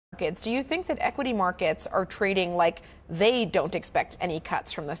markets. Do you think that equity markets are trading like they don't expect any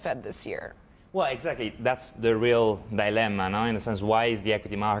cuts from the Fed this year? Well, exactly. That's the real dilemma, no? In the sense, why is the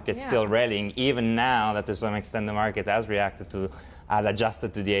equity market still rallying, even now that to some extent the market has reacted to and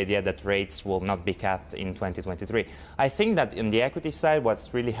adjusted to the idea that rates will not be cut in 2023. I think that in the equity side,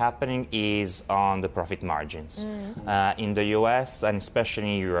 what's really happening is on the profit margins. In the US and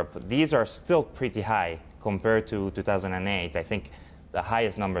especially in Europe, these are still pretty high compared to 2008. I think the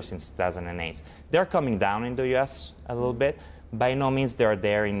highest number since 2008. They're coming down in the US a little bit. By no means they're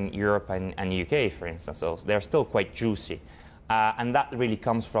there in Europe and UK, for instance, so they're still quite juicy. And that really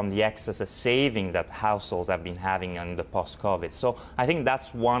comes from the excess saving that households have been having on the post-COVID. So I think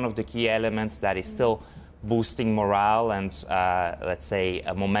that's one of the key elements that is still boosting morale and, let's say,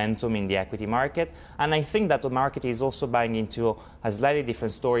 a momentum in the equity market. And I think that the market is also buying into a slightly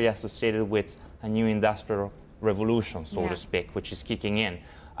different story associated with a new industrial revolution, so to speak, which is kicking in.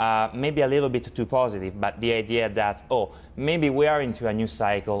 Maybe a little bit too positive, but the idea that, oh, maybe we are into a new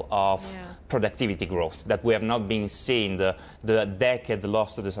cycle of productivity growth, that we have not been seeing the decade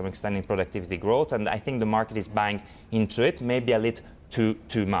lost to some extent in productivity growth, and I think the market is buying into it, maybe a little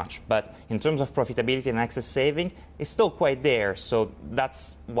too much. But in terms of profitability and excess saving, it's still quite there. So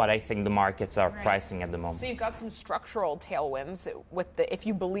that's what I think the markets are pricing at the moment. So you've got some structural tailwinds with the, if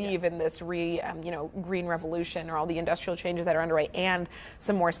you believe in this green revolution or all the industrial changes that are underway, and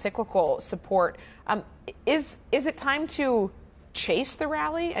some more cyclical support. Is it time to chase the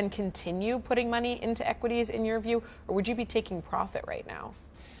rally and continue putting money into equities in your view, or would you be taking profit right now?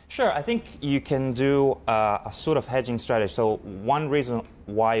 Sure, I think you can do a sort of hedging strategy. So one reason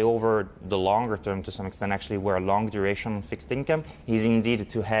why over the longer term, to some extent, actually we're long duration fixed income is indeed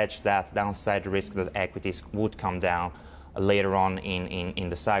to hedge that downside risk that equities would come down later on in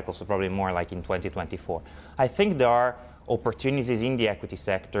the cycle, so probably more like in 2024. I think there are opportunities in the equity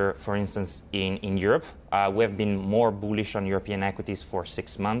sector, for instance, in Europe. We have been more bullish on European equities for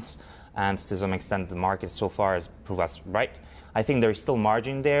 6 months, and to some extent the market so far has proved us right. I think there is still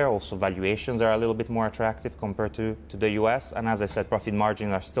margin there. Also, valuations are a little bit more attractive compared to the US. And as I said, profit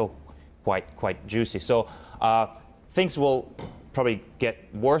margins are still quite juicy. So things will probably get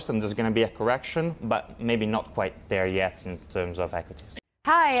worse and there's going to be a correction, but maybe not quite there yet in terms of equities.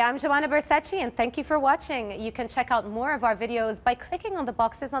 Hi, I'm Joanna Bersecci, and thank you for watching. You can check out more of our videos by clicking on the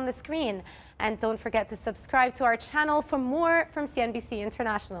boxes on the screen. And don't forget to subscribe to our channel for more from CNBC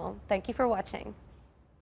International. Thank you for watching.